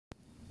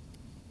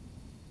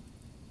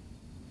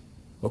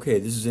Okay,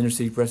 this is Inner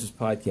City Press's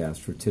podcast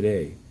for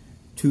today,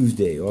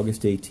 Tuesday,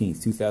 August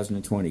 18th,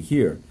 2020,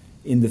 here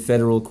in the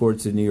federal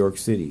courts of New York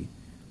City.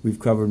 We've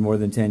covered more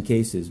than 10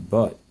 cases,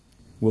 but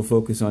we'll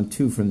focus on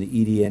two from the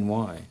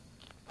EDNY.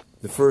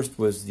 The first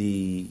was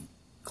the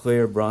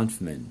Clare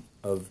Bronfman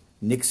of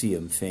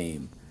NXIVN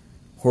fame,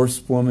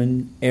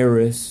 horsewoman,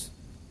 heiress,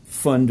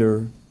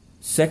 funder,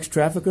 sex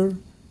trafficker?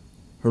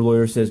 Her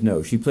lawyer says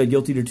no. She pled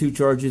guilty to 2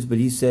 charges, but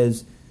he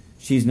says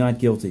she's not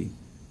guilty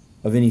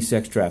of any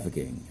sex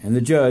trafficking. And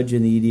the judge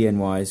in the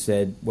EDNY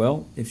said,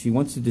 well, if she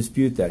wants to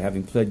dispute that,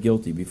 having pled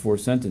guilty before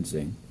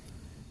sentencing,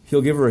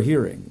 he'll give her a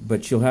hearing,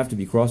 but she'll have to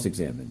be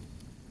cross-examined.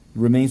 It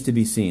remains to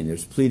be seen.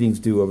 There's pleadings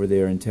due over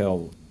there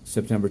until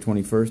September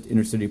 21st.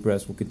 Inner City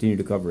Press will continue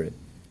to cover it.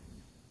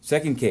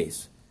 Second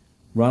case,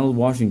 Ronald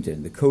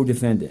Washington, the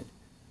co-defendant,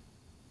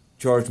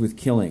 charged with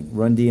killing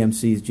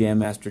RunDMC's Jam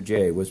Master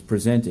Jay, was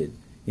presented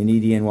in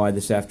EDNY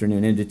this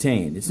afternoon and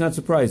detained. It's not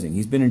surprising.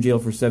 He's been in jail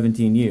for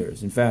 17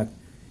 years. In fact,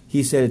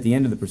 he said at the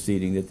end of the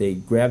proceeding that they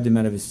grabbed him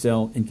out of his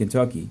cell in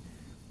Kentucky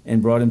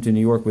and brought him to New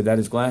York without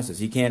his glasses.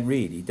 He can't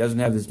read. He doesn't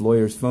have his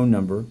lawyer's phone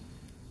number.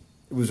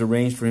 It was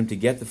arranged for him to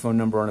get the phone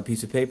number on a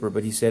piece of paper,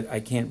 but he said, I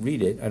can't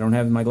read it. I don't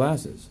have my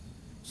glasses.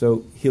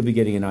 So he'll be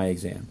getting an eye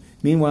exam.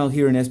 Meanwhile,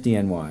 here in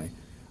SDNY,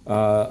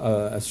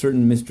 a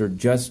certain Mr.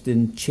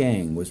 Justin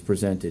Chang was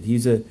presented.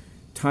 He's a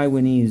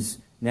Taiwanese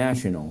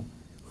national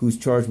who's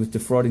charged with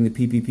defrauding the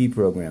PPP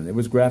program. There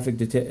was graphic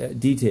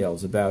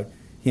details about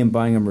him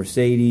buying a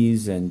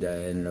Mercedes and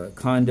a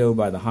condo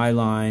by the High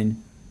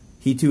Line.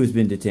 He, too, has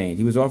been detained.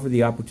 He was offered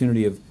the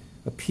opportunity of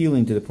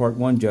appealing to the Part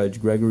 1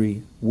 judge,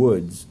 Gregory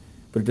Woods,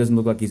 but it doesn't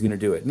look like he's going to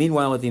do it.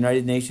 Meanwhile, at the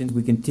United Nations,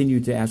 we continue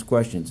to ask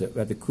questions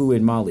about the coup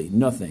in Mali.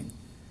 Nothing.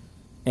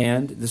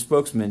 And the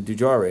spokesman,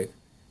 Dujarric,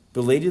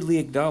 belatedly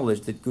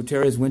acknowledged that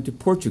Guterres went to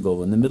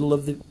Portugal in the middle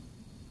of the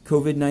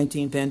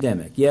COVID-19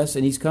 pandemic. Yes,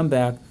 and he's come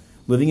back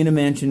living in a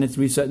mansion at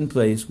 3 Sutton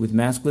Place with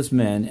maskless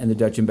men and the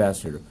Dutch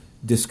ambassador.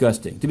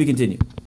 Disgusting. To be continued.